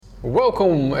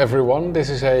Welcome everyone,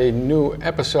 this is a new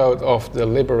episode of the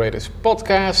Liberators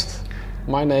podcast.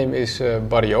 My name is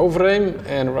Barry Overeem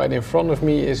and right in front of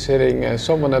me is sitting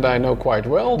someone that I know quite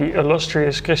well. The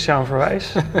illustrious Christian Verwijs.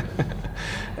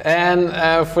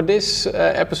 And for this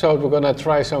episode we're going to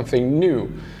try something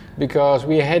new because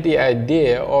we had the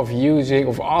idea of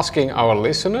asking our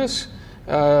listeners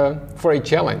for a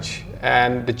challenge.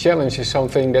 And the challenge is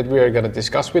something that we are going to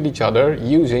discuss with each other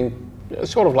using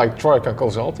sort of like Troika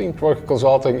Consulting. Troika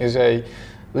Consulting is a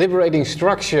liberating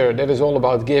structure that is all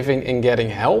about giving and getting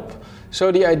help.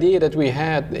 So the idea that we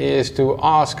had is to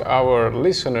ask our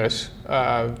listeners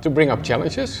to bring up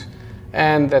challenges,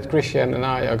 and that Christian and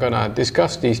I are going to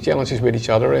discuss these challenges with each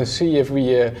other and see if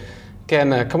we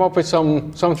can come up with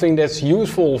something that's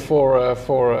useful for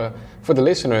the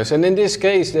listeners. And in this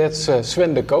case, that's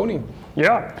Sven de Koning.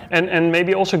 Yeah, and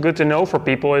maybe also good to know for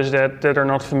people is that are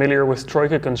not familiar with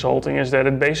Troika Consulting is that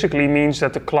it basically means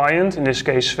that the client, in this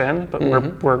case Sven, but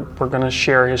we're going to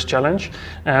share his challenge.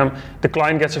 The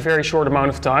client gets a very short amount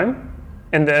of time,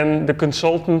 and then the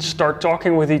consultants start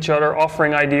talking with each other,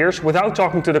 offering ideas without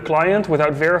talking to the client,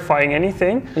 without verifying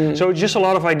anything. So it's just a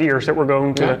lot of ideas that we're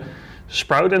going to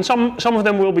sprout, and some of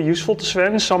them will be useful to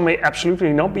Sven, some may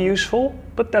absolutely not be useful,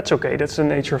 but that's okay, that's the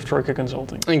nature of Troika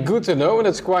Consulting. And good to know, and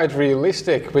it's quite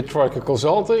realistic with Troika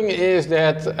Consulting, is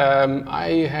that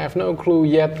I have no clue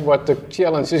yet what the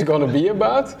challenge is going to be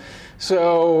about.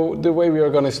 So the way we are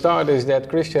going to start is that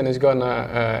Christian is going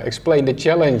to explain the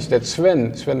challenge that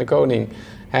Sven de Koning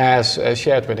has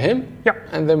shared with him. Yeah.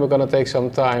 And then we're going to take some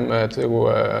time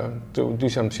to do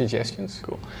some suggestions.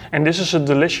 Cool. And this is a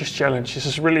delicious challenge. This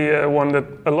is really one that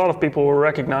a lot of people will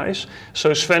recognize.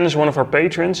 So Sven is one of our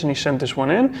patrons and he sent this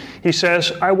one in. He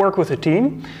says, I work with a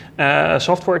team, a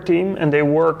software team, and they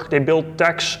build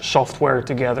tax software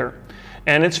together.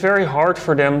 And it's very hard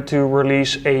for them to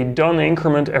release a done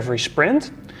increment every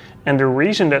sprint. And the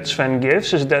reason that Sven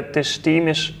gives is that this team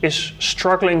is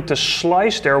struggling to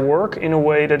slice their work in a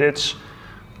way that it's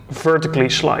vertically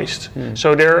sliced.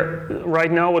 So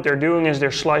right now what they're doing is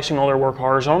they're slicing all their work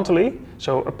horizontally.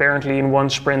 So apparently in one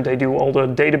sprint they do all the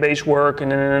database work,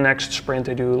 and then in the next sprint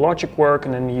they do logic work,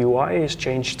 and then the UI is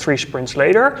changed 3 sprints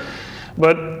later.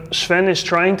 But Sven is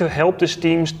trying to help this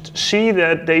team see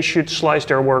that they should slice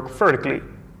their work vertically.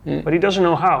 But he doesn't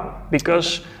know how,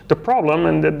 because the problem,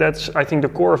 and that's I think the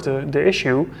core of the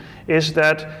issue, is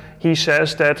that he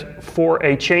says that for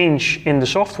a change in the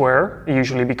software,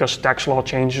 usually because tax law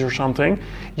changes or something,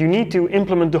 you need to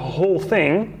implement the whole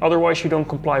thing, otherwise you don't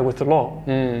comply with the law.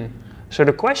 So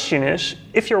the question is,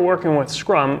 if you're working with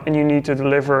Scrum and you need to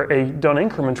deliver a done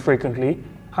increment frequently,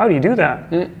 how do you do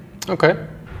that? Okay.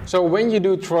 So when you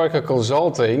do Troika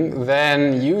Consulting,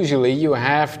 then usually you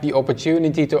have the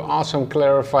opportunity to ask some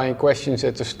clarifying questions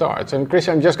at the start. And Chris,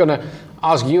 I'm just going to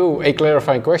ask you a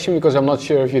clarifying question because I'm not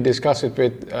sure if you discussed it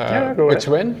with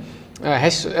Sven.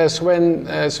 Has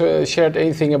Sven shared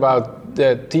anything about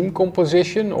the team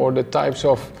composition or the types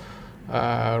of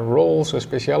roles or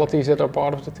specialities that are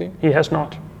part of the team? He has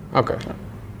not. Okay.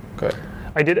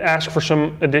 I did ask for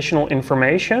some additional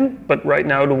information, but right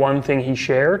now the one thing he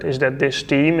shared is that this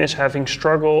team is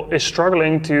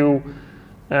struggling to.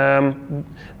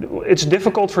 It's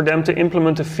difficult for them to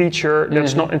implement a feature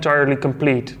that's not entirely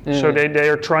complete. So they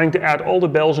are trying to add all the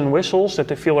bells and whistles that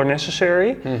they feel are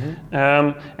necessary.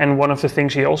 And one of the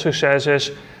things he also says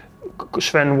is,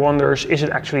 Sven wonders, is it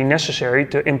actually necessary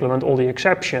to implement all the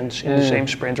exceptions in the same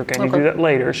sprint, or can you do that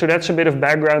later? So that's a bit of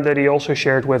background that he also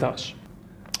shared with us.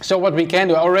 So what we can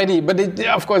do already, but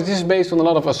of course this is based on a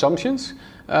lot of assumptions,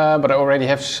 but I already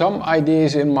have some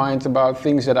ideas in mind about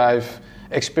things that I've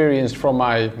experienced from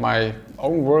my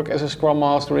own work as a Scrum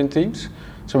Master in teams.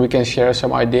 So we can share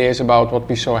some ideas about what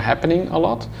we saw happening a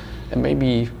lot, and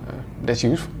maybe that's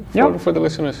useful for the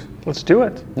listeners. Let's do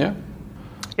it. Yeah,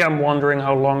 I'm wondering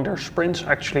how long their sprints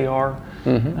actually are.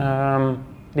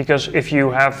 Because if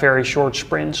you have very short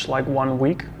sprints, like 1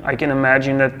 week, I can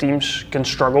imagine that teams can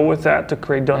struggle with that to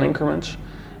create done increments.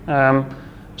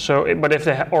 But if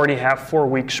they already have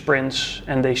 4-week sprints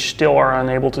and they still are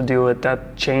unable to do it,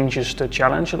 that changes the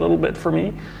challenge a little bit for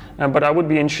me. But I would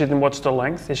be interested in what's the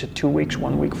length. Is it 2 weeks,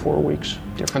 1 week, 4 weeks?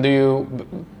 Different. And do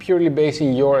you, purely based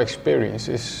on your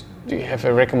experiences, do you have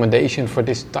a recommendation for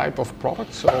this type of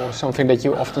products or something that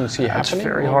you often see happening? It's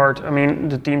very hard. I mean,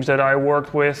 the teams that I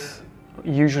worked with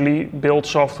usually build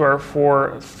software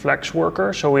for flex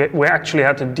workers. So we actually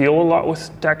had to deal a lot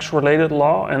with tax-related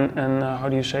law and how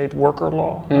do you say it, worker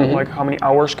law. Like how many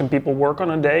hours can people work on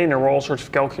a day, and there were all sorts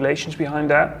of calculations behind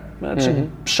that. It's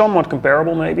somewhat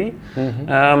comparable maybe.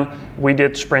 We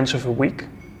did sprints of a week.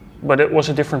 but it was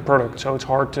a different product, so it's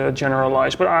hard to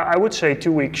generalize. But I would say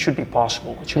 2 weeks should be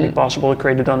possible. It should be possible to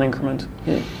create a done increment.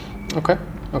 Okay.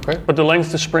 But the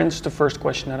length of sprints is the first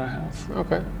question that I have.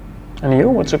 Okay. And you,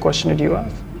 what's the question that you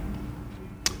have?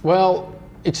 Well,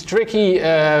 it's tricky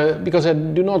because I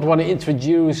do not want to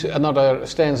introduce another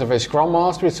stance of a Scrum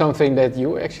Master. It's something that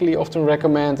you actually often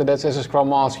recommend, and that's as a Scrum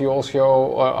Master you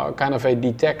also are kind of a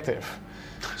detective.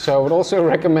 So it also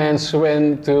recommends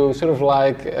when to sort of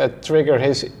like trigger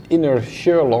his inner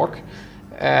Sherlock,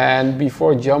 and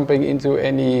before jumping into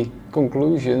any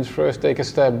conclusions, first take a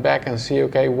step back and see,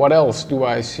 okay, what else do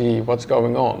I see, what's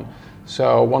going on?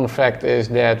 So one fact is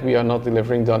that we are not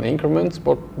delivering done increments,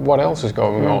 but what else is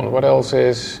going on? What else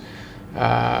is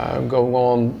going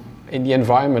on in the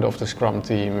environment of the Scrum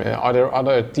team? Are there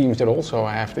other teams that also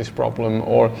have this problem?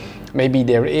 Or maybe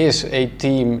there is a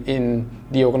team in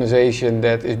the organization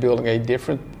that is building a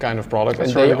different kind of product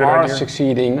and they are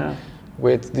succeeding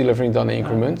with delivering done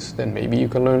increments, then maybe you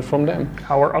can learn from them.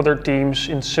 How are other teams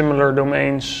in similar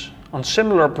domains on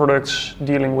similar products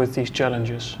dealing with these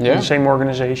challenges in the same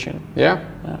organization? Yeah.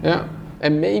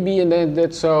 And maybe, and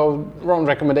that's so one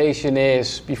recommendation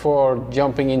is, before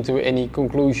jumping into any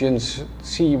conclusions,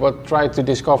 try to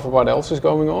discover what else is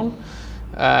going on.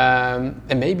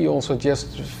 And maybe also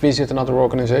just visit another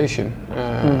organization.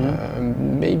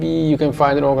 Maybe you can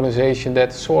find an organization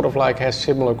that sort of like has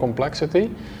similar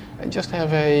complexity, and just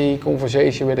have a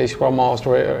conversation with a Scrum Master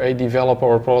or a developer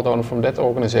or product owner from that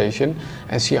organization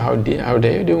and see how they are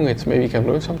doing it. Maybe you can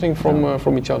learn something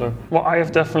from each other. Well, I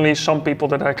have definitely some people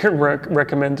that I can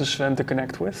recommend to Sven to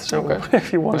connect with. So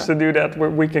if he wants to do that,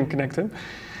 we can connect him.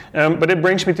 But it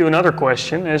brings me to another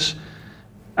question, is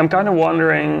I'm kind of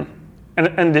wondering,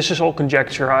 and this is all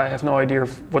conjecture, I have no idea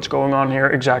of what's going on here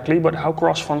exactly, but how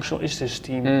cross-functional is this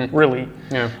team really?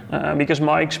 Because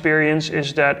my experience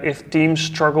is that if teams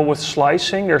struggle with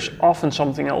slicing, there's often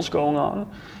something else going on.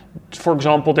 For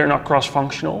example, they're not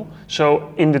cross-functional.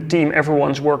 So in the team,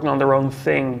 everyone's working on their own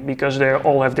thing because they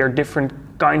all have their different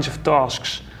kinds of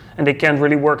tasks and they can't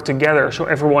really work together. So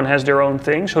everyone has their own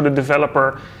thing. So the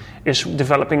developer is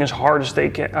developing as hard as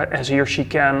as he or she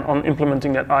can on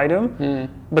implementing that item,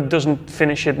 but doesn't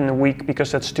finish it in a week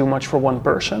because that's too much for one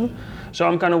person. So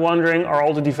I'm kind of wondering, are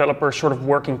all the developers sort of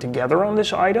working together on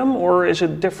this item, or is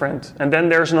it different? And then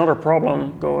there's another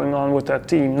problem going on with that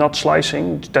team, not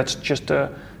slicing, that's just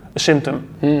a symptom.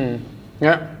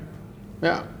 Yeah.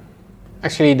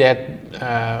 Actually,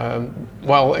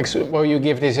 while you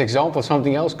give this example,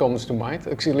 something else comes to mind.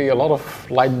 Actually, a lot of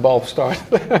light bulbs start.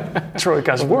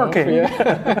 Troika's working.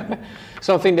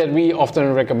 Something that we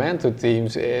often recommend to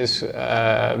teams is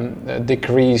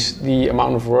decrease the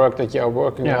amount of work that you are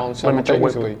working on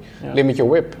simultaneously. Limit your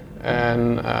WIP.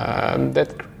 And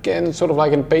that can sort of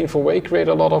like in a painful way create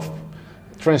a lot of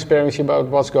transparency about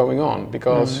what's going on.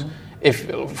 Because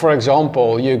if, for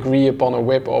example, you agree upon a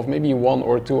WIP of maybe 1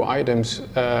 or 2 items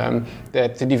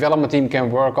that the development team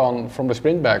can work on from the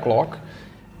sprint backlog,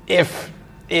 if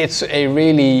it's a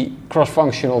really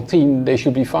cross-functional team, they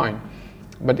should be fine.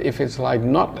 But if it's like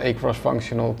not a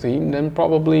cross-functional team, then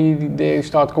probably they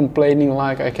start complaining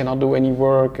like I cannot do any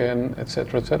work and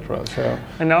etc. So.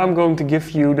 And now I'm going to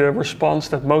give you the response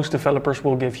that most developers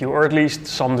will give you, or at least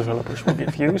some developers will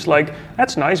give you. It's like,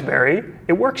 that's nice, Barry.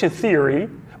 It works in theory,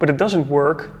 but it doesn't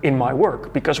work in my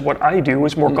work because what I do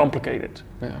is more complicated.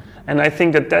 And I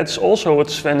think that that's also what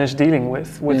Sven is dealing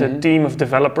with a team of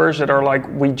developers that are like,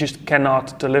 we just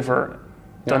cannot deliver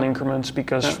done increments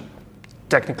because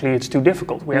technically it's too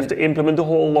difficult. We have to implement the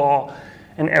whole law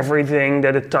and everything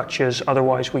that it touches,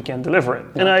 otherwise we can't deliver it.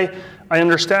 And I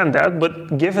understand that,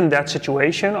 but given that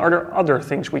situation, are there other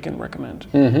things we can recommend?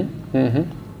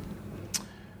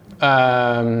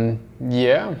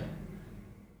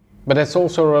 But that's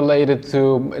also related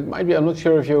to, it might be, I'm not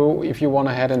sure if you want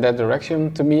to head in that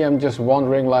direction. To me, I'm just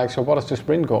wondering, like, so what is the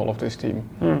sprint goal of this team?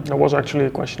 That was actually a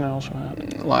question I also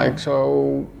had. Like,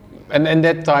 so, and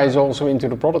that ties also into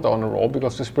the product owner role,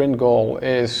 because the sprint goal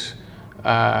is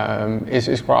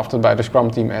crafted by the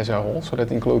Scrum team as a whole, so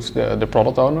that includes the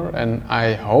product owner. And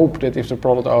I hope that if the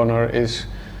product owner is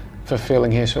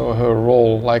fulfilling his or her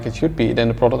role like it should be, then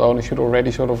the product owner should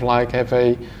already sort of like have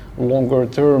a longer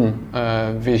term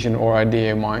vision or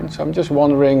idea in mind. So I'm just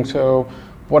wondering, so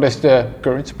what is the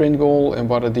current sprint goal and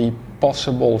what are the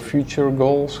possible future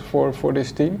goals for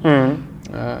this team?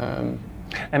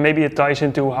 And maybe it ties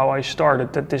into how I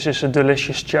started, that this is a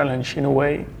delicious challenge in a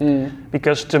way.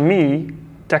 Because to me,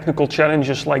 technical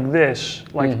challenges like this,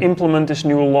 like implement this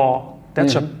new law,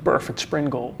 that's a perfect sprint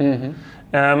goal.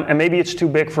 And maybe it's too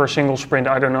big for a single sprint.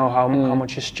 I don't know how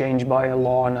much is changed by a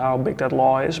law and how big that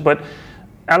law is. But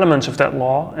elements of that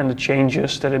law and the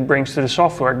changes that it brings to the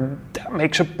software, that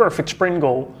makes a perfect sprint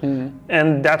goal.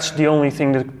 And that's the only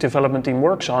thing the development team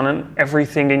works on, and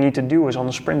everything they need to do is on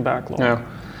the sprint backlog. Yeah.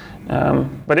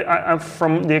 But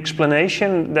from the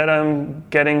explanation that I'm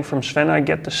getting from Sven, I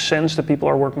get the sense that people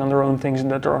are working on their own things and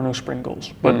that there are no sprint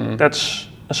goals. But that's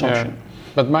assumption.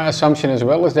 Yeah. But my assumption as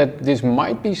well is that this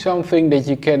might be something that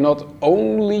you cannot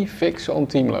only fix on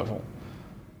team level.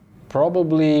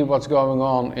 Probably what's going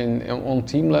on on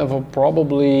team level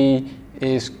probably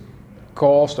is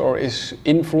caused or is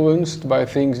influenced by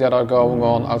things that are going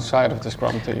on outside of the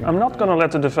Scrum team. I'm not going to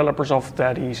let the developers off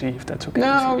that easy, if that's okay.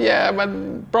 No, yeah, but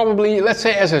probably, let's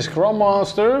say as a Scrum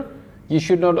Master, you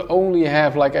should not only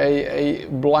have like a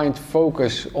blind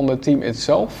focus on the team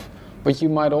itself, but you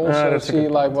might also see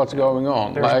like what's going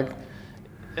on.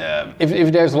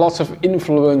 If there's lots of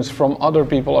influence from other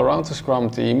people around the Scrum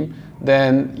team,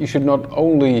 then you should not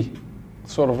only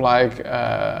sort of like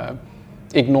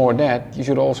ignore that, you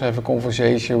should also have a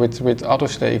conversation with other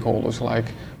stakeholders, like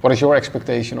what is your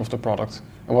expectation of the product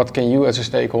and what can you as a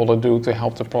stakeholder do to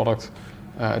help the product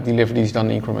deliver these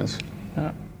done increments.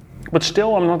 But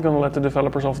still, I'm not going to let the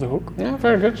developers off the hook. Yeah,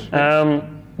 very good.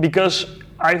 Because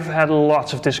I've had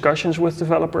lots of discussions with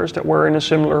developers that were in a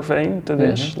similar vein to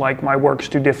this, like my work's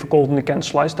too difficult and you can't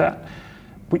slice that.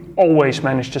 We always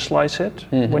manage to slice it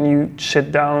when you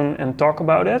sit down and talk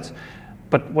about it.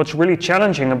 But what's really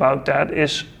challenging about that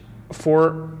is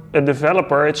for a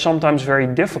developer, it's sometimes very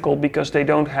difficult because they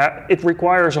don't have, it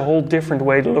requires a whole different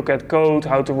way to look at code,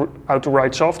 how to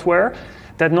write software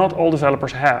that not all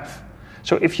developers have.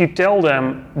 So if you tell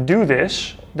them, do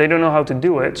this, they don't know how to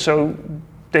do it, so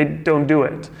they don't do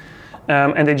it.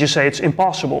 And they just say it's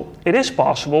impossible. It is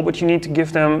possible, but you need to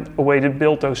give them a way to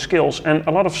build those skills. And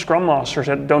a lot of Scrum Masters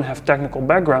that don't have technical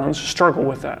backgrounds struggle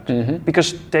with that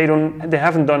because they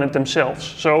haven't done it themselves.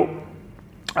 So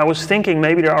I was thinking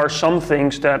maybe there are some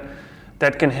things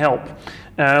that can help.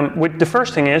 With the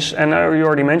first thing is, and you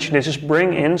already mentioned this, is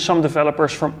bring in some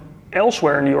developers from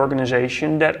elsewhere in the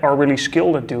organization that are really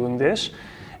skilled at doing this,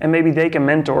 and maybe they can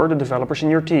mentor the developers in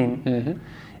your team.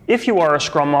 If you are a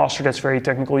Scrum Master that's very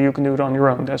technical, you can do it on your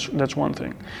own. That's one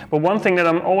thing. But one thing that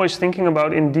I'm always thinking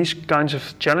about in these kinds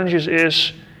of challenges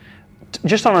is,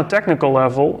 just on a technical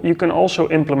level, you can also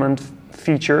implement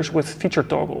features with feature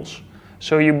toggles.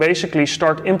 So you basically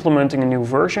start implementing a new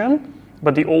version,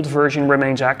 but the old version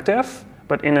remains active,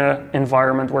 but in an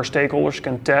environment where stakeholders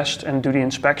can test and do the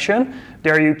inspection.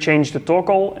 There you change the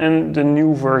toggle and the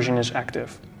new version is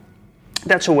active.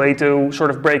 That's a way to sort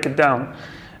of break it down.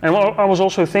 And I was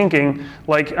also thinking,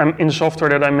 like in the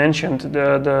software that I mentioned,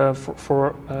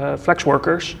 for flex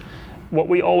workers, what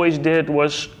we always did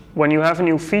was when you have a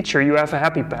new feature, you have a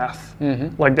happy path.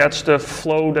 Like that's the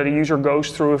flow that a user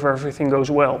goes through if everything goes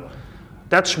well.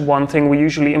 That's one thing we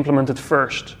usually implemented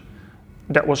first.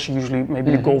 That was usually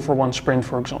maybe the goal for one sprint,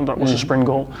 for example. That was a sprint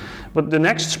goal. But the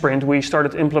next sprint, we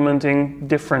started implementing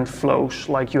different flows.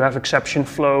 Like you have exception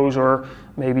flows, or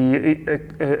maybe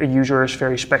a user is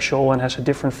very special and has a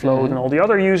different flow than all the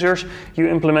other users. You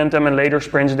implement them in later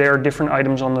sprints. There are different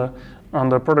items on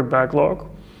the product backlog.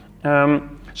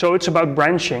 So it's about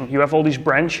branching. You have all these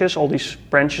branches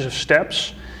of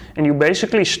steps, and you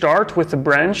basically start with the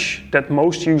branch that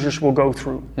most users will go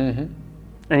through.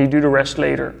 And you do the rest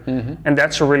later. And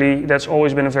that's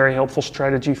always been a very helpful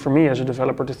strategy for me as a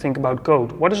developer to think about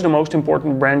code. What is the most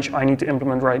important branch I need to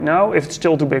implement right now? If it's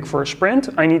still too big for a sprint,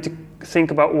 I need to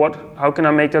think about how can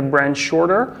I make that branch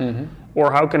shorter? Or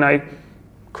how can I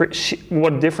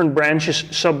what different branches,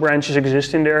 sub-branches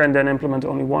exist in there, and then implement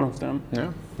only one of them.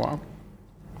 Yeah, wow.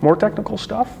 More technical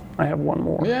stuff? I have one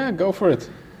more. Yeah, go for it.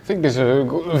 I think this is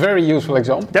a very useful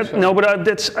example. No, but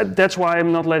that's why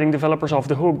I'm not letting developers off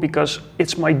the hook, because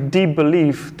it's my deep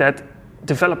belief that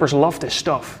developers love this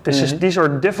stuff. These are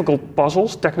difficult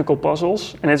puzzles, technical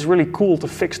puzzles, and it's really cool to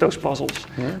fix those puzzles.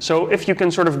 So if you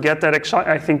can sort of get that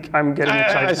excited, I think I'm getting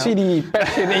excited I see the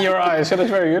passion in your eyes, so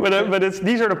that's very good. But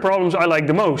these are the problems I like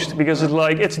the most, because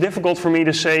it's difficult for me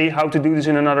to say how to do this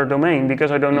in another domain,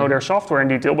 because I don't know their software in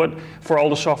detail. But for all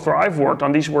the software I've worked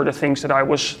on, these were the things that I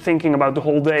was thinking about the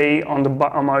whole day on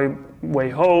my way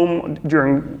home,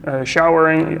 during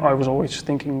showering. I was always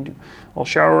thinking while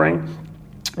showering.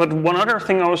 But one other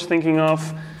thing I was thinking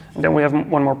of, and then we have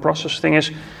one more process thing,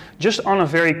 is just on a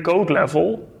very code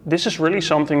level, this is really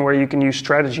something where you can use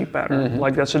strategy pattern.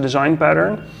 Like that's a design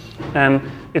pattern, and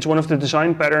it's one of the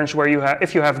design patterns where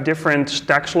if you have different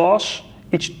tax laws,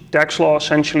 each tax law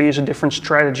essentially is a different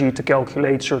strategy to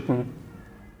calculate certain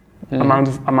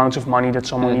amounts of money that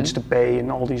someone needs to pay and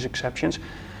all these exceptions.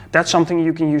 That's something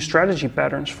you can use strategy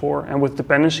patterns for, and with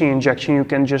dependency injection you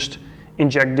can just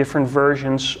inject different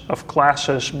versions of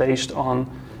classes based on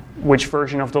which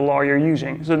version of the law you're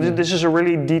using. So this is a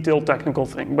really detailed technical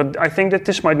thing, but I think that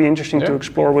this might be interesting to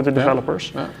explore with the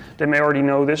developers. They may already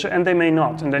know this and they may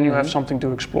not, and then you have something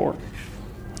to explore.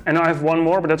 And I have one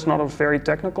more, but that's not a very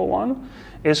technical one,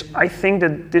 is I think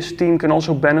that this team can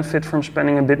also benefit from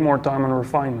spending a bit more time on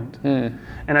refinement.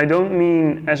 And I don't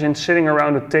mean as in sitting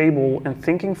around a table and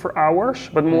thinking for hours,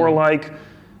 but more like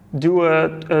do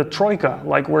a troika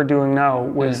like we're doing now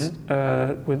with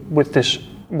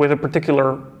a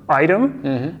particular item,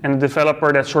 and the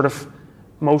developer that's sort of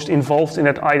most involved in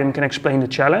that item can explain the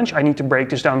challenge. I need to break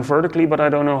this down vertically, but I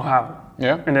don't know how.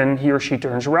 And then he or she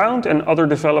turns around and other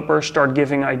developers start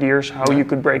giving ideas how you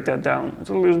could break that down.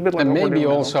 It's a little bit like and maybe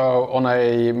also on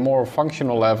a more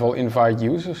functional level invite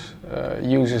users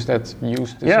that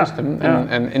use the system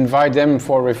and invite them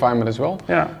for refinement as well.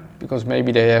 Because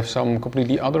maybe they have some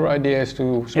completely other ideas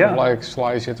to sort of like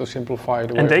slice it or simplify it.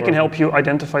 And they can help you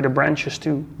identify the branches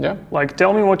too. Like,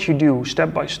 tell me what you do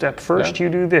step by step. First you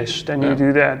do this, then you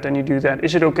do that, then you do that.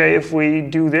 Is it okay if we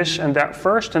do this and that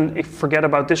first and forget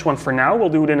about this one for now? We'll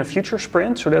do it in a future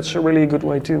sprint. So that's a really good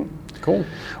way too. Cool.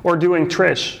 Or doing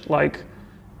tris, like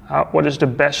what is the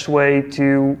best way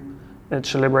to,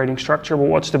 it's a liberating structure, but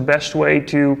what's the best way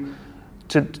to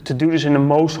do this in the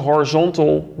most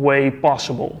horizontal way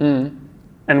possible.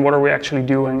 And what are we actually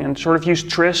doing? And sort of use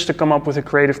tris to come up with a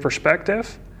creative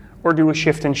perspective, or do a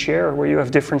shift and share where you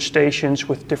have different stations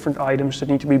with different items that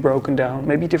need to be broken down,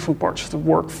 maybe different parts of the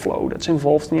workflow that's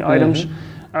involved in the items.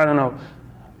 I don't know.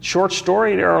 Short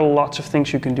story, there are lots of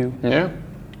things you can do.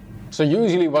 So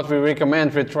usually what we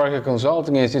recommend with Troika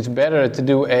Consulting is it's better to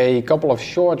do a couple of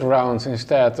short rounds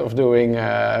instead of doing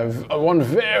one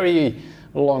very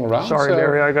long round. Sorry,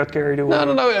 Barry, I got carried away.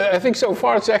 No. I think so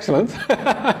far it's excellent.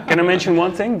 Can I mention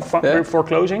one thing before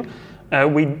closing?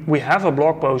 We have a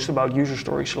blog post about user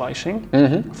story slicing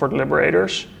for the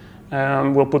liberators.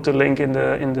 We'll put the link in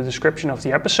the description of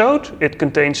the episode. It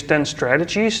contains 10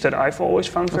 strategies that I've always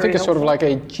found very helpful. I think it's sort of like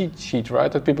a cheat sheet, right,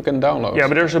 that people can download. Yeah,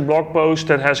 but there's a blog post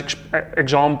that has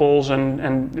examples,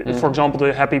 and for example,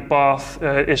 the happy path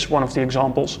is one of the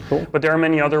examples. Cool. But there are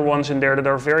many other ones in there that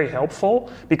are very helpful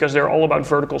because they're all about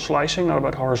vertical slicing, not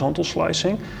about horizontal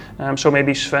slicing. So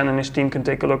maybe Sven and his team can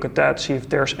take a look at that, see if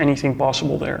there's anything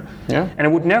possible there. And I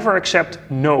would never accept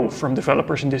no from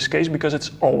developers in this case because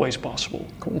it's always possible.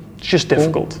 Cool. It's just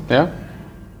difficult.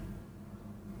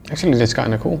 Actually, that's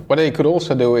kind of cool. What they could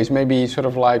also do is maybe sort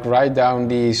of like write down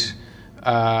these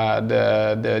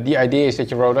the ideas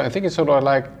that you wrote. I think it's sort of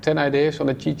like 10 ideas on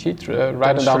the cheat sheet.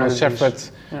 Write them down on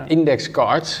separate index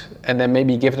cards, and then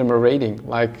maybe give them a rating,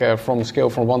 like from scale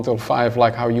from 1 to 5,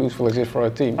 like how useful is it for a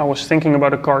team. I was thinking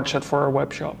about a card set for our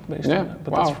web shop based on that,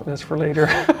 but that's for later.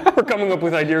 We're coming up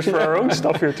with ideas for our own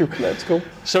stuff here too. That's cool.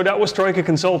 So that was Troika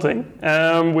Consulting.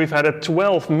 We've had a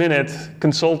 12-minute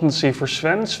consultancy for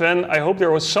Sven. Sven, I hope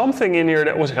there was something in here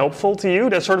that was helpful to you.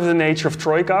 That's sort of the nature of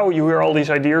Troika. You hear all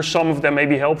these ideas. Some of them may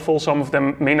be helpful, some of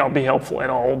them may not be helpful at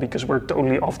all because we're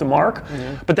totally off the mark.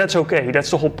 But that's okay.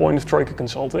 That's the whole point of Troika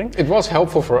Consulting. It was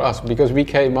helpful for us because we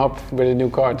came up with a new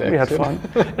card deck. We had fun.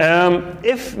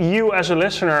 If you as a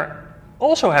listener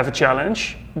also have a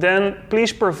challenge, then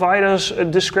please provide us a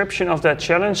description of that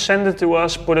challenge, send it to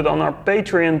us, put it on our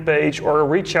Patreon page, or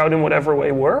reach out in whatever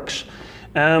way works.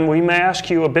 We may ask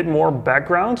you a bit more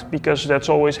background because that's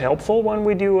always helpful when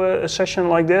we do a session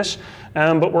like this,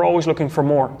 but we're always looking for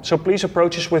more. So please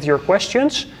approach us with your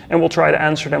questions and we'll try to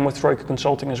answer them with Troika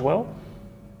Consulting as well.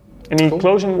 Any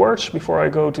closing words before I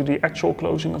go to the actual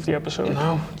closing of the episode?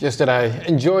 No, just that I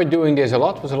enjoyed doing this a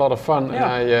lot. It was a lot of fun, and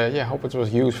I hope it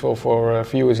was useful for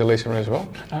you as a listener as well.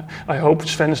 I hope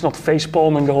Sven is not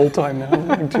facepalming the whole time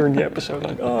now during the episode.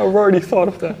 Like, oh, I've already thought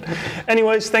of that.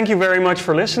 Anyways, thank you very much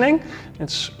for listening.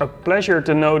 It's a pleasure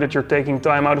to know that you're taking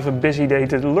time out of a busy day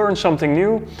to learn something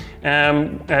new.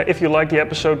 If you like the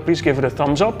episode, please give it a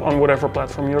thumbs up on whatever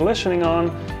platform you're listening on.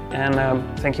 And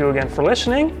thank you again for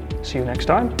listening. See you next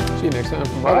time. See you next time.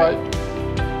 Bye-bye.